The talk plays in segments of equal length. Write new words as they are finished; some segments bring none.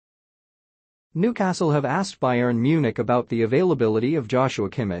Newcastle have asked Bayern Munich about the availability of Joshua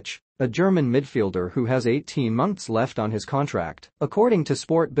Kimmich, a German midfielder who has 18 months left on his contract. According to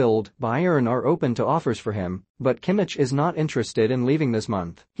Sport Bild, Bayern are open to offers for him, but Kimmich is not interested in leaving this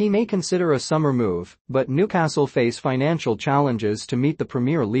month. He may consider a summer move, but Newcastle face financial challenges to meet the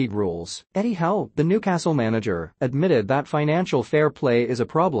Premier League rules. Howe, the Newcastle manager, admitted that financial fair play is a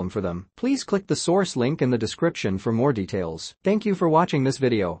problem for them. Please click the source link in the description for more details. Thank you for watching this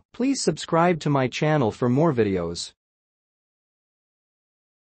video. Please subscribe to my channel for more videos.